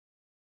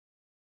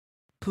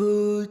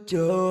Put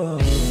your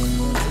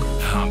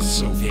I'm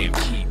so damn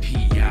key,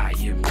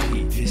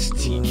 P-I-M-P, this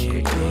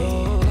TK.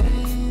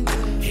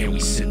 And we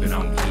sippin'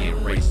 on the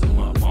raise them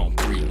up on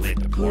 3, let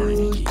the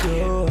party begin.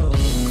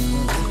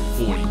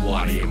 40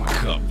 water in my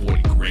cup,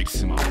 40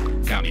 grapes in my,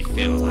 got me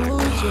feeling like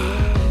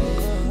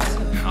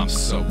I'm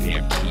so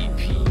damn key,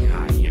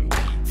 P-I-M-P,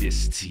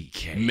 this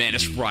TK. Man,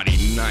 it's Friday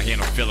night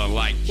and I'm feeling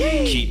like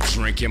keep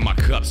drinking my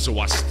cup so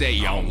I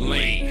stay on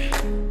lean.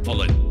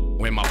 Full of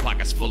when my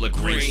pockets full of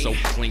green, so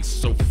clean,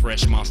 so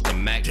fresh, Monster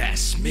Mack,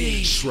 that's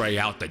me. Straight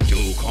out the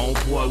Duke,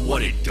 homeboy,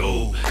 what it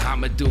do?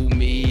 I'ma do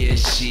me and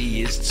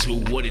she is too.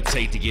 What it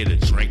take to get a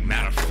drink?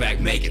 Matter of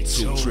fact, make it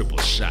 2. Triple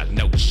shot,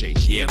 no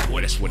shakes, yeah,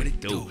 boy, that's what it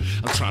do.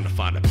 I'm trying to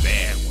find a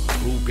bad one.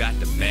 Who got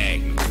the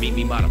Magnum? Meet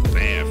me by the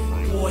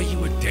bathroom. Boy,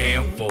 you a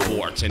damn fool.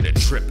 Bartender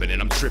tripping and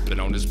I'm tripping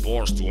on this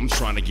bar stool. I'm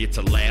trying to get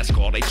to last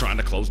call, they trying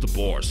to close the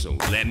bar. So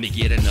let me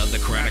get another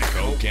crown of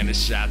coke and a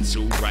shot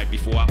 2 right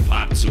before I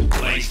pop 2,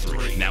 blaze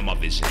 3. Now my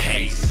vision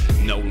haze,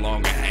 no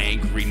longer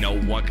angry, no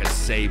one can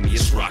save me.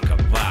 It's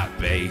rockabye,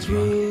 baby.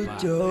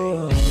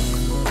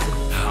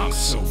 I'm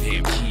so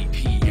damn key,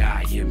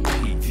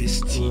 P-I-M-P,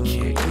 this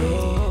TK.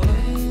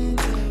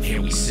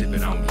 And we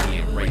sippin' on me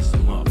and raise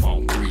them up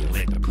on 3,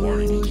 let the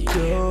party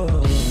begin.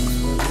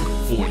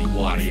 40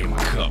 water in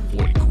my cup,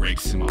 40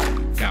 grapes in my,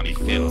 got me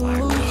feeling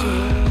like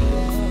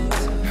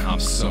I'm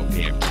so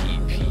damn key,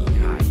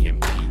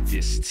 P-I-M-P,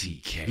 this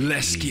TK.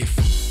 Let's get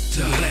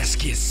let's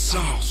get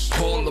sauce.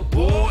 All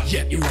aboard,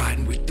 yeah, you're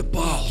riding with the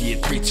ball. Yeah,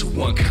 3, 2,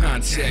 1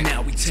 contact,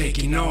 now we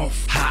taking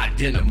off. Hot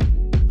denim,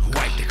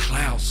 wipe the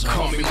clouds off.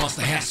 Call me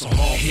Monster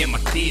Hasselhoff. Hear my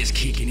tears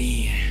kicking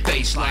in,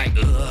 face like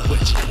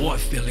but your boy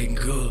feeling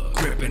good.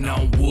 Gripping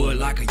on wood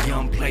like a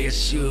young player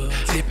should.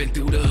 Tipping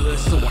through the hood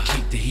so I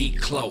keep the heat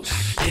close.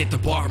 Hit the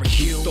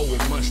barbecue, throw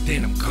a munch,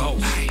 then I'm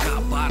ghost.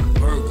 Got by the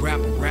bird,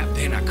 grab a wrap,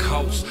 then I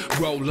coast.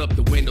 Roll up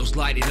the windows,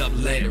 light it up,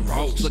 let it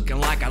roast. Looking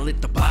like I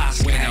lit the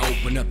box when I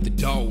open up the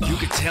door. You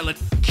can tell it,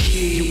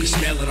 you can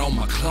smell it on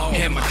my clothes.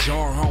 Had my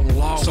jar on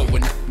low, so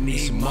when need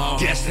some more.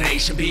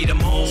 Destination be the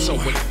moon, so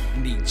when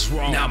need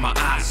drone. Now my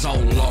eyes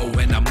on low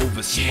and I'm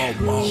moving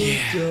slow-mo.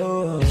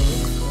 Yeah,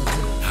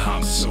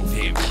 I'm so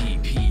damn key,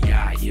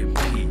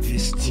 P-I-M-P,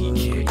 this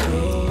TK.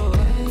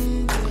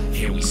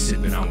 And we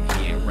sippin' on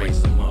me and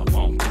raise them up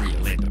on 3,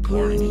 let the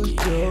party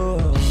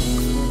begin.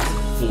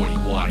 40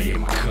 water in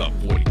my cup,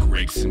 40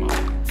 grapes in my,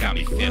 got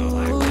me feeling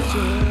like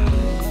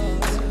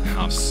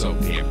I'm so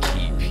damn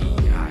key,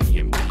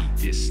 P-I-M-P,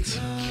 this TK.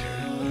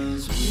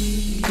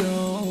 We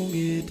gon'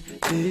 get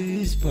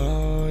this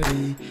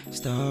party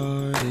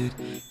started.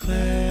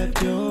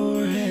 Clap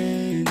your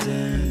hands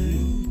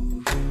and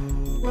move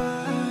your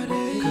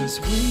body, 'cause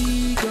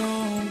we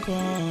gon'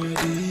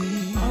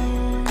 party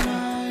all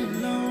night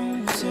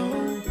long. So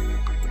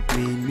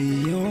meet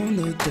me on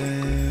the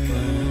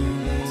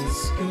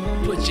dance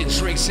floor. Put your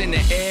drinks in the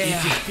air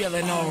if you're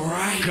feeling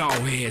alright. Go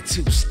ahead,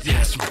 2-step,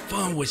 have some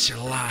fun with your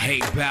life.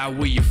 Hey, bow,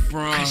 where you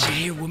from? 'Cause you're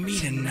here with me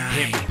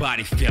tonight.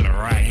 Everybody feeling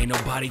right, ain't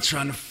nobody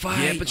trying to fight.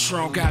 Yeah,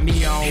 Patron got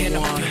me on and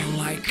one. I'm feeling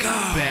like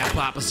God. Bad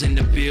poppers in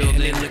the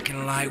building,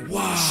 looking like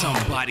wow.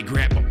 Somebody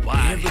grab a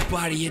body,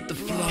 everybody hit the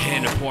floor,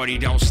 and the party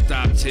don't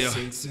stop till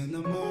 6 in the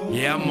morning.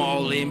 yeah, I'm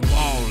all in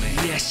ballin'.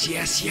 Yes,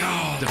 yes,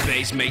 y'all. The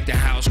bass make the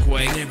house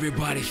quake, and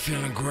everybody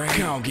feeling great.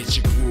 Come get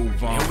your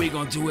groove on, and we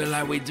gon' do it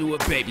like we do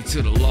it, baby,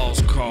 to the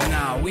lost call.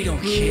 Nah, we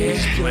don't care.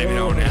 Just blame it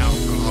on the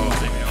alcohol.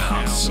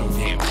 I'm so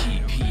damn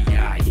key,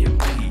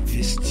 P-I-M-P,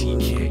 this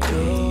TK.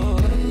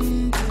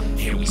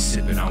 And we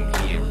sippin' on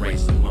me and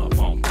raise them up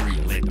on 3,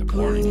 let the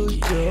party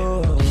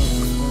begin.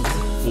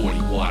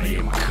 40 water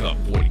in my cup,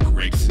 40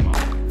 grapes in my,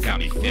 got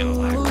me feeling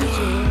like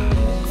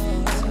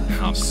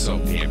I'm so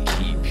damn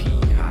key,